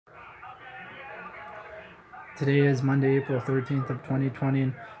Today is Monday, April 13th of 2020,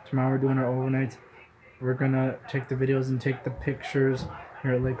 and tomorrow we're doing our overnights. We're gonna take the videos and take the pictures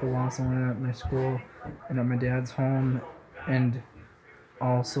here at Lake Owasso and at my school and at my dad's home, and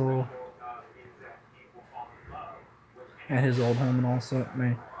also at his old home, and also at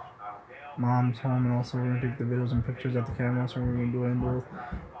my mom's home, and also we're gonna take the videos and pictures at the cabin house, and we're gonna do it in both.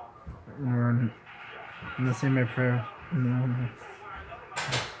 And I'm gonna say my prayer.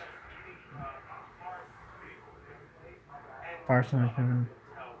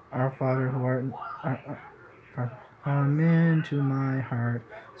 Our Father who art in, come into my heart,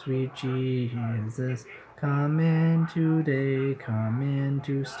 sweet Jesus. Come in today, come in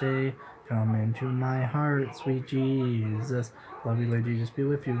to stay. Come into my heart, sweet Jesus. Love you, Lord Jesus. Be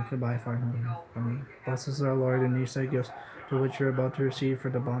with you. Goodbye, Father. Bless us, our Lord, and these thy gifts, to which you're about to receive for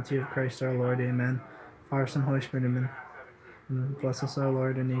the bounty of Christ our Lord. Amen. Father, Son, Holy Spirit, amen. Bless us, our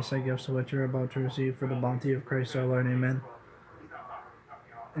Lord, and these thy gifts, to which you're about to receive for the bounty of Christ our Lord. Amen.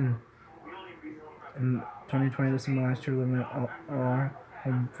 In 2020, this is my last year living at LR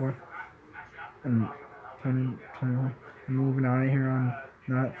home for. In 2021, I'm moving out of here on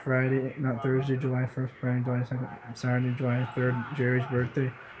not Thursday, July 1st, Friday, July 2nd, Saturday, July 3rd, Jerry's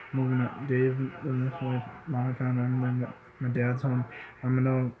birthday. Moving out, Dave living with Monica, and I'm living at my dad's home. I'm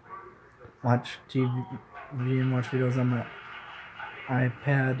gonna watch TV and watch videos on my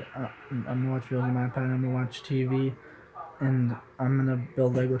iPad. I'm gonna watch videos on my iPad. I'm gonna watch TV, and I'm gonna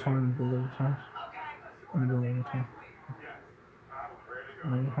build Lego towers and build Lego towers. I'm gonna build Lego towers.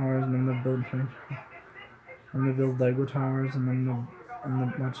 Lego towers, and I'm gonna build Lego towers, and I'm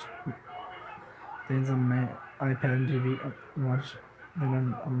gonna watch things on my iPad and TV. Watch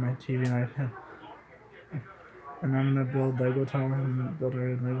them on my TV and iPad. And I'm gonna build Lego towers. I'm gonna build a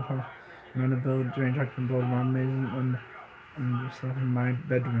Lego tower. I'm gonna build drain trucks and build mermaids and just stuff in my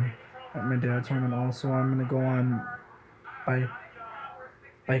bedroom at my dad's home. And also I'm gonna go on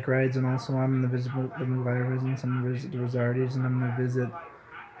bike rides, and also I'm gonna visit the McGuire residence. I'm gonna visit the Rosardi's, and I'm gonna visit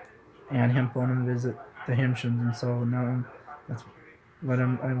Ann Hempel, and I'm gonna visit the Himshins. And so now that's what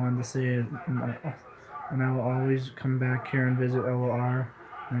I wanted to say. And I will always come back here and visit LOR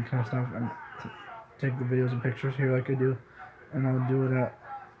and that kind of stuff, and take the videos and pictures here like I do. And I'll do it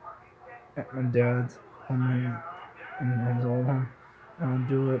at my dad's home and his old home. And I'll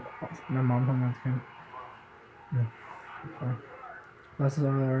do it at my mom's home at the camp. Yeah. Blessed are the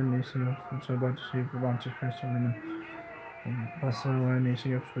Lord, and these gifts which are about to receive for the bounty of Christ, amen. Blessed are the Lord, and these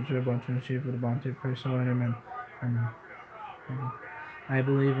gifts which are about to receive for the bounty of Christ, amen. Amen. I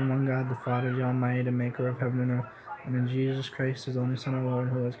believe in one God, the Father, the Almighty, the maker of heaven and earth, and in Jesus Christ, his only Son, our Lord,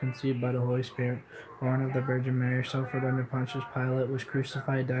 who was conceived by the Holy Spirit, born of the Virgin Mary, suffered under Pontius Pilate, was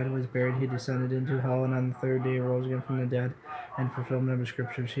crucified, died, and was buried. He descended into hell, and on the third day arose again from the dead. In fulfillment of the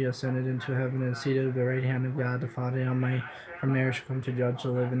Scriptures, he ascended into heaven and is seated at the right hand of God, the Father Almighty. From there shall come to judge the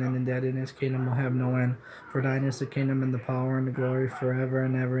living and the dead, and his kingdom will have no end. For thine is the kingdom, and the power, and the glory, forever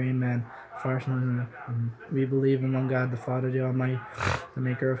and ever. Amen. We believe in one God, the Father, the Almighty, the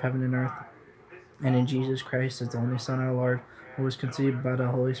maker of heaven and earth, and in Jesus Christ, his only Son, our Lord, who was conceived by the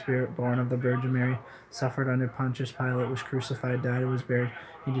Holy Spirit, born of the Virgin Mary, suffered under Pontius Pilate, was crucified, died, and was buried.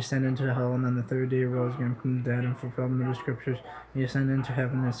 He descended into hell, and on the third day arose again from the dead. In fulfillment of the Scriptures, he ascended into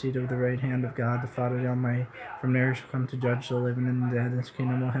heaven and is seated at the right hand of God, the Father, the Almighty. From there shall come to judge the living and the dead. His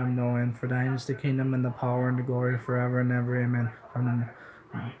kingdom will have no end. For thine is the kingdom, and the power, and the glory, forever and ever. Amen. Amen.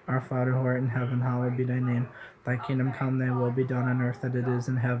 Our Father, who art in heaven, hallowed be thy name. Thy kingdom come, thy will be done on earth as it is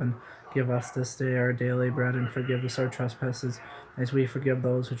in heaven. Give us this day our daily bread, and forgive us our trespasses, as we forgive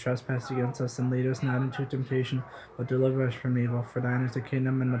those who trespass against us. And lead us not into temptation, but deliver us from evil. For thine is the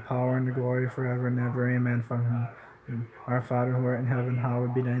kingdom, and the power, and the glory, forever and ever. Amen. Our Father, who art in heaven,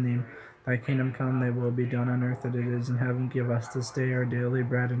 hallowed be thy name. Thy kingdom come, thy will be done on earth as it is in heaven. Give us this day our daily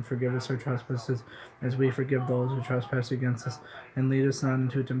bread, and forgive us our trespasses, as we forgive those who trespass against us. And lead us not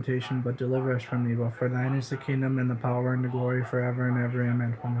into temptation, but deliver us from evil. For thine is the kingdom, and the power, and the glory, forever and ever.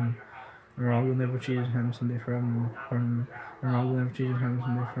 Amen. We're all going to live with Jesus, heaven someday forever. We're all going to live with Jesus, heaven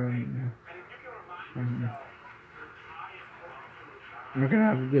someday forever. We're going to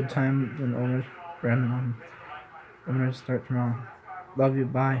have a good time in Owners. Brandon, I'm going to start tomorrow. Love you.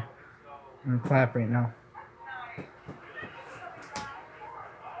 Bye. I'm going to clap right now.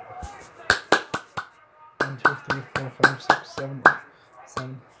 1, 2, 3, 4, 5, 6, 7,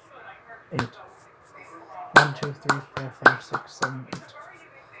 8. 1, 2, 3, 4, 5, 6, 7, 8.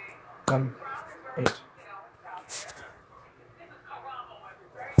 1, 8.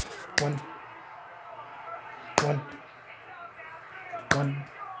 1, 1, 1,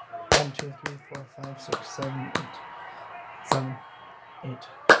 1, 2, 3, 4, 5, 6, 7, 8. 7, 8.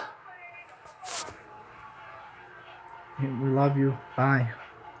 We love you. Bye.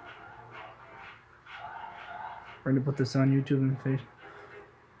 We're gonna put this on YouTube and Facebook.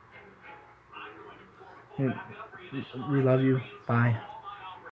 We love you. Bye.